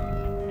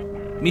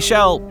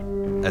 Michelle,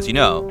 as you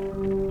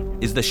know,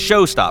 is the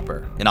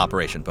showstopper in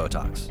Operation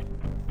Botox.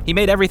 He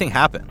made everything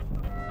happen.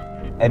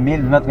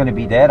 Emil's not going to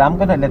be there. I'm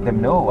going to let them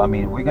know. I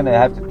mean, we're going to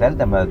have to tell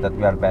them that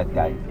we are bad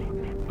guys.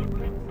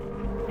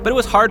 But it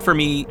was hard for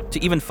me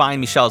to even find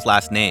Michelle's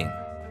last name.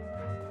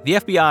 The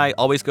FBI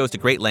always goes to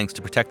great lengths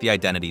to protect the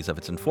identities of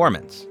its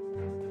informants.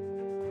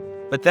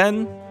 But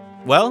then,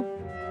 well,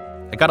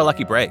 I got a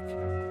lucky break.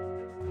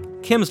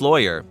 Kim's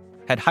lawyer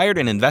had hired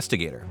an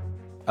investigator,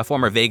 a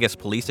former Vegas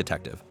police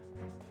detective,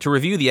 to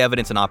review the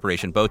evidence in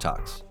Operation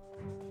Botox.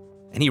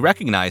 And he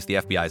recognized the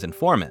FBI's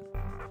informant.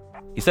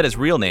 He said his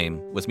real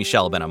name was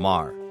Michel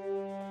Ben-Ammar.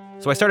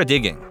 So I started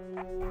digging.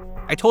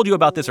 I told you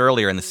about this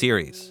earlier in the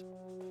series.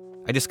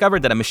 I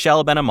discovered that a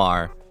Michel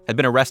Ben-Ammar had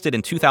been arrested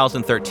in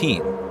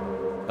 2013.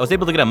 I was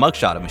able to get a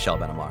mugshot of Michel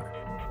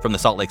Ben-Ammar from the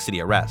Salt Lake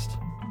City arrest.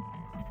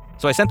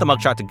 So I sent the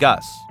mugshot to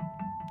Gus.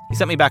 He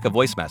sent me back a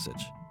voice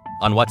message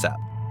on WhatsApp.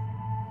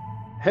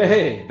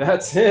 Hey,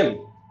 that's him.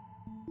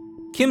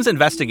 Kim's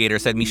investigator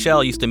said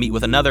Michel used to meet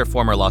with another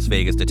former Las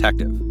Vegas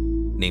detective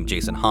named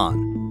Jason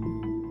Hahn.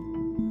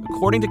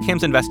 According to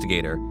Kim's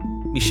investigator,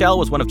 Michel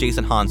was one of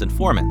Jason Hahn's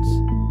informants.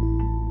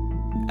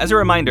 As a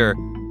reminder,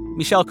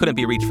 Michel couldn't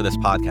be reached for this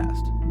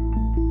podcast.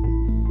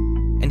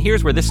 And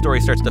here's where this story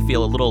starts to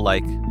feel a little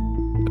like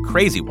a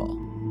crazy wall.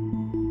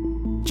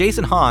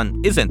 Jason Hahn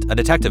isn't a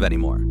detective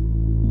anymore.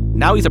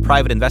 Now he's a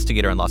private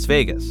investigator in Las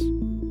Vegas,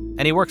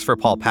 and he works for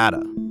Paul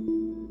Pata.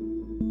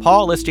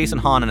 Paul lists Jason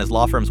Hahn on his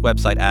law firm's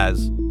website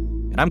as,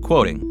 and I'm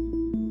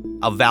quoting,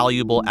 a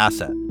valuable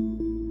asset.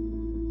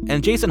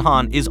 And Jason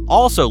Hahn is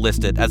also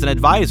listed as an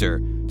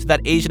advisor to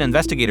that Asian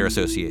Investigator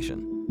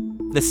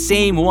Association, the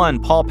same one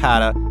Paul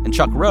Pata and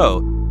Chuck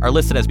Rowe are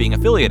listed as being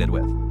affiliated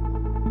with.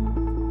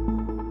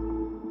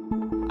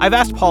 I've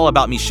asked Paul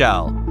about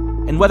Michel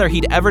and whether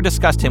he'd ever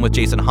discussed him with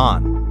Jason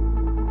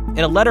Hahn.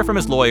 In a letter from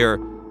his lawyer,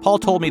 Paul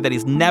told me that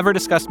he's never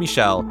discussed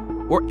Michel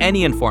or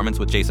any informants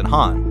with Jason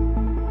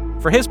Hahn.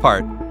 For his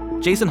part,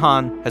 Jason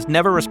Hahn has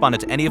never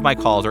responded to any of my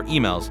calls or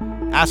emails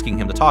asking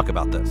him to talk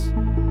about this.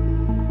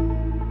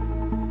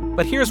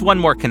 But here's one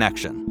more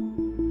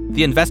connection.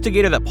 The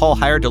investigator that Paul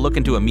hired to look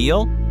into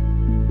Emil,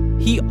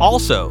 he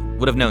also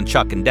would have known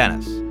Chuck and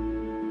Dennis.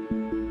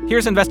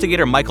 Here's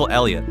investigator Michael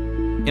Elliott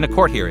in a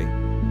court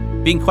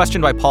hearing, being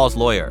questioned by Paul's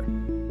lawyer.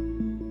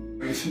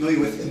 Are you familiar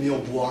with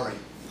Emil Bouari?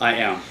 I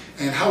am.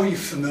 And how are you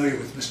familiar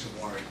with Mr.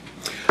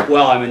 Bouari?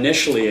 Well, I'm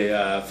initially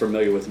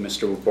familiar with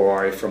Mr.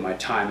 Bouari from my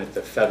time at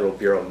the Federal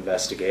Bureau of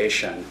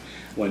Investigation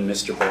when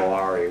Mr.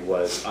 Bouari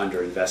was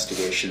under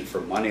investigation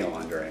for money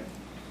laundering.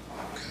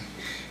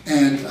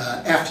 And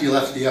after you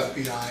left the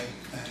FBI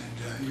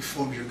and you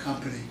formed your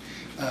company,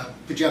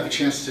 did you have a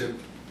chance to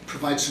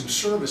provide some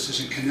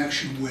services in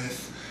connection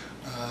with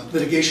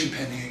litigation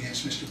pending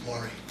against Mr.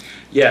 Bawari.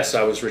 Yes,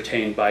 I was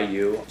retained by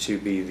you to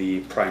be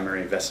the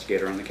primary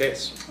investigator on the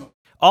case.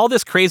 All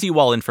this crazy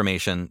wall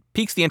information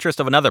piques the interest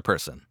of another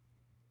person,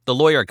 the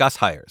lawyer Gus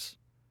hires,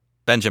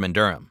 Benjamin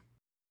Durham.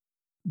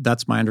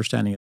 That's my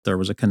understanding. There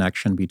was a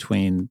connection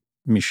between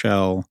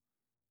Michelle,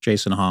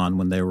 Jason Hahn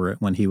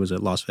when he was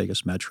at Las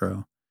Vegas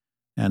Metro,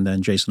 and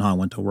then Jason Hahn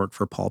went to work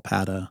for Paul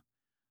Pata.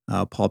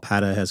 Paul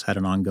Pata has had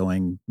an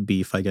ongoing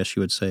beef, I guess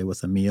you would say,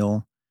 with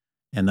Emil,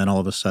 and then all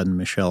of a sudden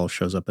Michelle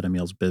shows up at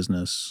Emil's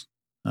business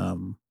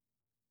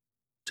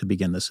to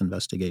begin this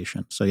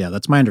investigation. So yeah,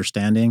 that's my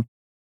understanding.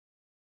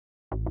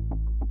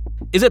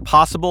 Is it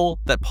possible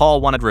that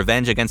Paul wanted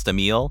revenge against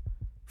Emil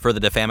for the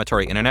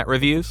defamatory internet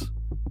reviews?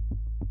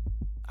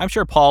 I'm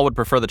sure Paul would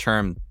prefer the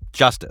term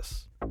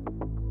justice.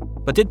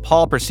 But did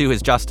Paul pursue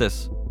his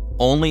justice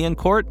only in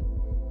court?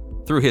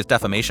 Through his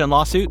defamation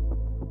lawsuit?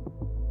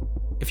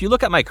 If you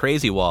look at my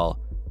crazy wall,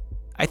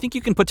 I think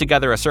you can put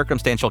together a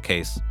circumstantial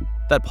case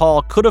that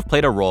Paul could have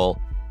played a role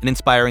in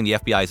inspiring the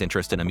FBI's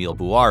interest in Emil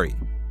Bawari.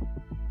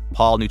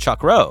 Paul knew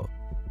Chuck Rowe,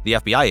 the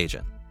FBI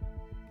agent.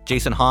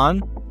 Jason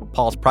Hahn,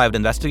 Paul's private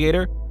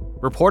investigator,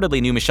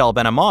 reportedly knew Michelle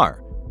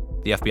Ben-Ammar,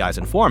 the FBI's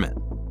informant.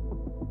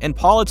 And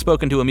Paul had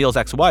spoken to Emil's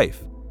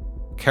ex-wife,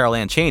 Carol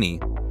Ann Chaney,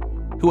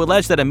 who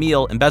alleged that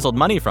Emil embezzled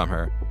money from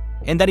her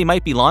and that he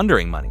might be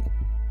laundering money,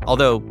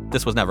 although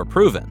this was never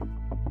proven.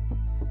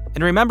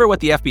 And remember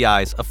what the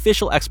FBI's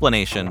official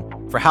explanation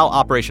for how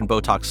Operation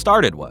Botox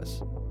started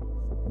was.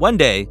 One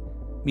day,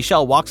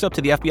 Michelle walks up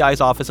to the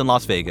FBI's office in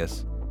Las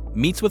Vegas,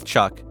 meets with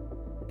Chuck,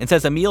 and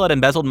says Emil had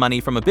embezzled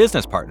money from a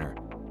business partner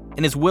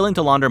and is willing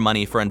to launder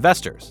money for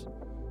investors.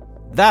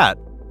 That,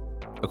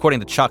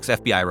 according to Chuck's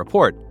FBI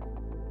report,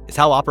 is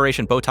how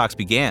Operation Botox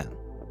began.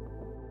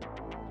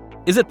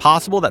 Is it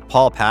possible that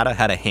Paul Pata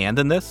had a hand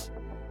in this,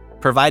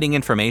 providing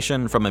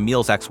information from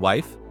Emil's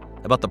ex-wife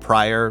about the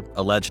prior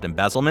alleged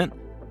embezzlement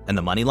and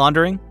the money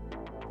laundering?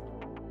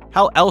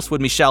 How else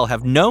would Michelle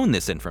have known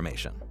this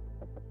information?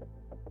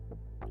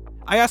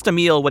 I asked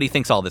Emil what he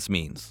thinks all this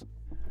means.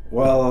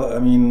 Well, I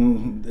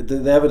mean,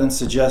 the evidence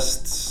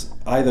suggests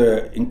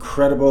either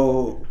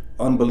incredible,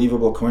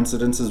 unbelievable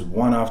coincidences,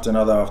 one after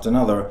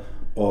another,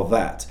 or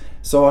that.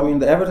 So, I mean,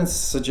 the evidence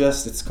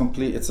suggests it's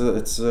complete. It's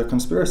a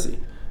conspiracy.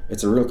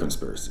 It's a real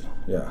conspiracy.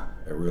 Yeah,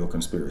 a real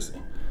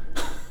conspiracy.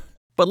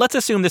 But let's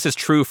assume this is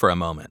true for a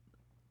moment,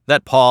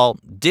 that Paul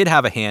did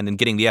have a hand in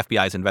getting the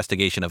FBI's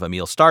investigation of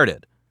Emil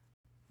started.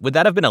 Would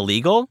that have been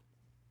illegal?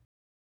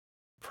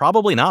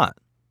 Probably not.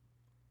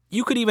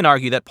 You could even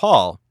argue that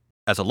Paul,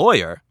 as a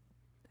lawyer,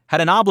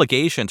 had an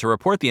obligation to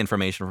report the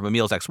information from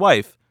Emil's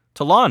ex-wife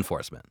to law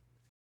enforcement.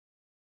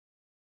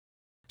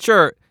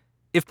 Sure,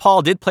 if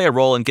Paul did play a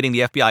role in getting the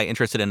FBI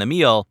interested in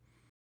Emil,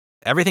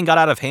 everything got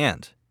out of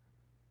hand.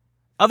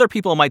 Other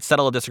people might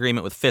settle a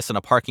disagreement with fists in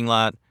a parking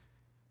lot,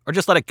 or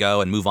just let it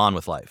go and move on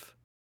with life.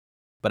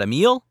 But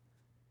Emil?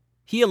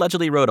 He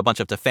allegedly wrote a bunch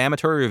of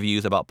defamatory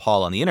reviews about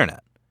Paul on the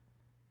internet.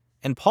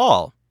 And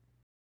Paul,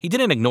 he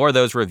didn't ignore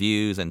those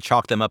reviews and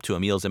chalk them up to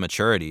Emil's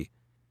immaturity.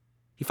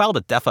 He filed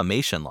a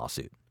defamation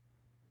lawsuit.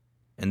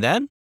 And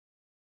then,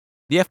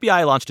 the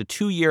FBI launched a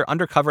 2-year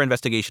undercover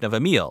investigation of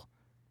Emil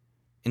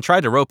and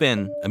tried to rope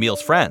in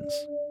Emil's friends.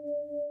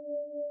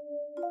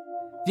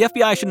 The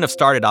FBI shouldn't have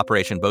started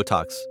Operation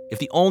Botox if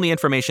the only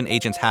information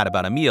agents had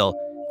about Emil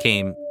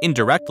came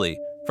indirectly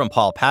from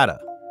Paul Pata,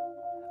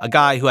 a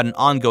guy who had an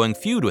ongoing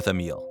feud with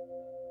Emil.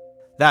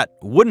 That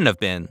wouldn't have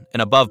been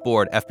an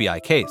above-board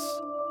FBI case.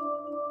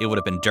 It would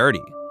have been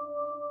dirty.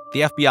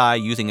 The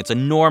FBI using its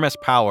enormous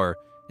power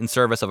in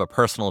service of a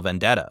personal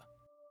vendetta.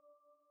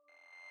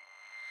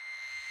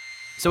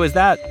 So is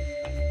that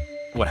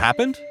what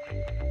happened?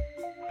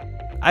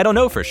 I don't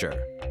know for sure.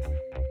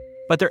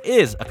 But there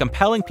is a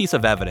compelling piece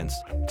of evidence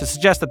to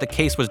suggest that the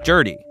case was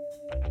dirty,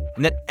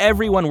 and that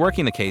everyone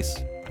working the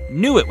case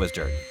knew it was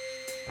dirty.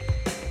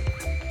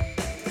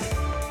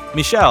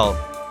 Michelle,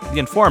 the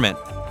informant,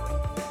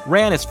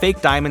 ran his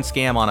fake diamond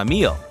scam on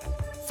Emil,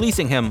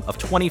 fleecing him of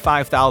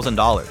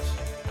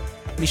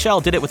 $25,000. Michelle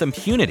did it with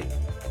impunity,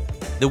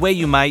 the way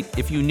you might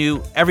if you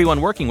knew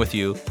everyone working with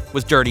you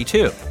was dirty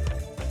too.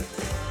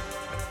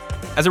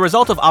 As a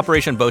result of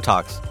Operation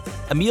Botox,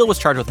 Emil was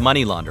charged with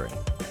money laundering.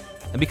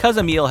 And because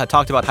Emil had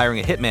talked about hiring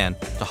a hitman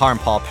to harm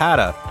Paul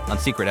Pata on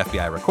secret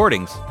FBI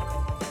recordings,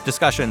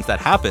 discussions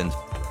that happened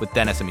with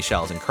Dennis and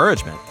Michelle's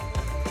encouragement,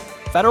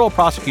 federal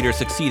prosecutors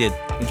succeeded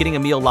in getting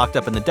Emil locked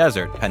up in the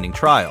desert pending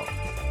trial.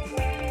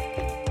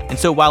 And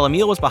so while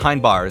Emil was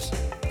behind bars,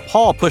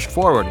 Paul pushed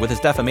forward with his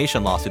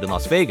defamation lawsuit in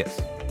Las Vegas.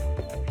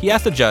 He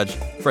asked the judge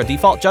for a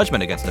default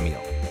judgment against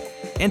Emil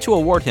and to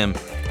award him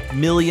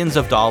millions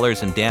of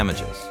dollars in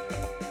damages.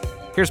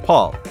 Here's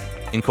Paul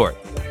in court.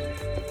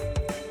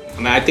 I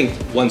mean, I think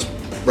one's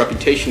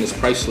reputation is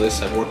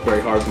priceless. I've worked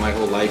very hard my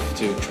whole life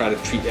to try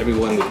to treat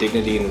everyone with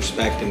dignity and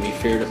respect and be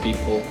fair to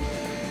people.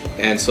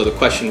 And so the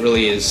question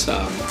really is,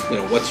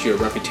 what's your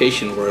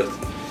reputation worth?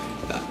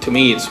 To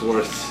me, it's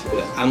worth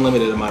an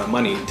unlimited amount of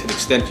money. To the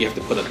extent you have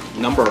to put a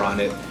number on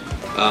it,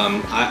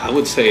 I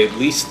would say at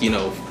least,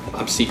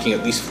 I'm seeking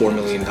at least $4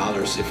 million,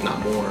 if not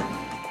more.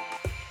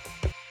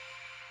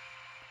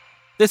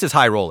 This is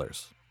High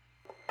Rollers.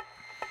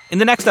 In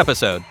the next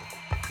episode,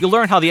 you'll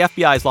learn how the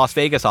FBI's Las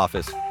Vegas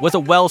office was a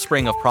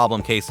wellspring of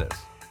problem cases.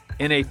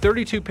 In a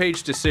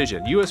 32-page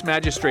decision, U.S.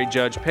 Magistrate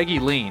Judge Peggy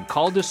Lean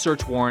called the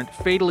search warrant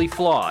fatally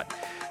flawed,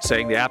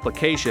 saying the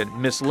application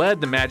misled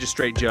the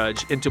magistrate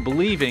judge into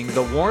believing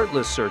the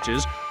warrantless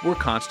searches were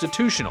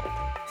constitutional.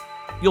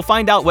 You'll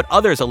find out what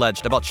others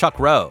alleged about Chuck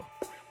Rowe,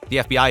 the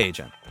FBI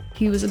agent.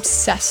 He was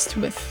obsessed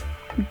with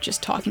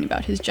just talking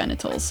about his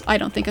genitals. I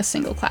don't think a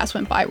single class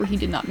went by where he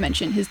did not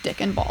mention his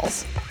dick and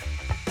balls.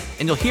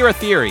 And you'll hear a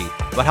theory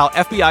about how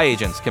FBI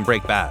agents can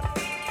break bad.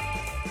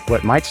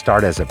 What might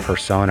start as a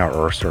persona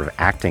or sort of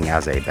acting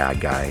as a bad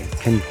guy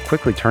can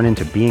quickly turn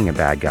into being a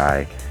bad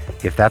guy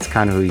if that's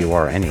kind of who you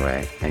are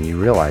anyway, and you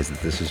realize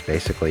that this is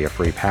basically a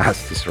free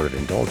pass to sort of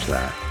indulge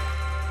that.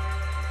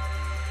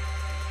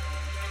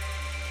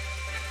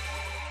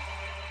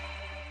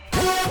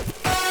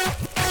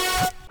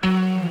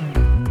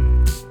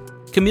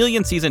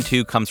 Chameleon Season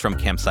 2 comes from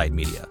Campside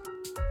Media.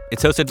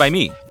 It's hosted by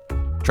me,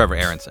 Trevor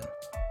Aronson.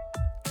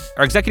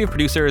 Our executive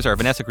producers are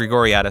Vanessa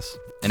Grigoriadis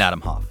and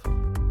Adam Hoff.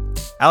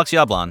 Alex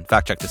Yablon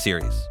fact-checked the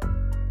series.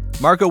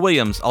 Margot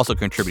Williams also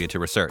contributed to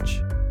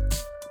research.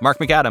 Mark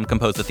McAdam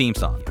composed the theme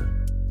song.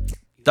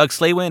 Doug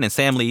Slaywin and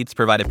Sam Leeds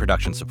provided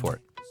production support.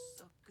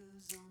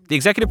 The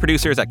executive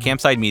producers at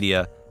Campside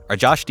Media are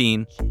Josh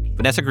Dean,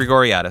 Vanessa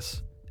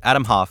Grigoriadis,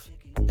 Adam Hoff,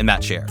 and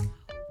Matt Scher.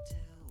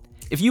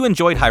 If you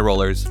enjoyed High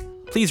Rollers,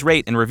 please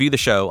rate and review the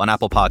show on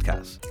Apple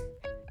Podcasts.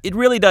 It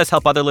really does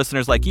help other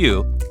listeners like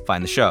you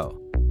find the show.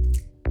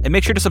 And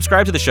make sure to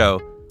subscribe to the show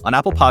on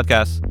Apple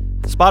Podcasts,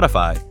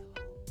 Spotify,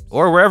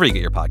 or wherever you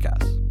get your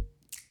podcasts.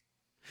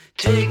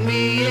 Take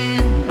me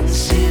in,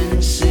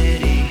 Sin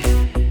City.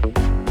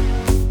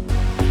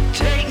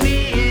 Take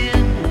me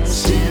in,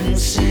 Sin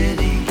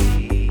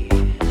City.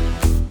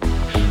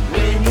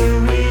 When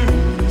you're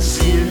in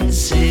Sin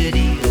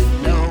City,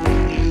 no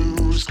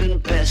use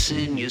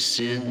confessing your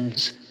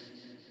sins.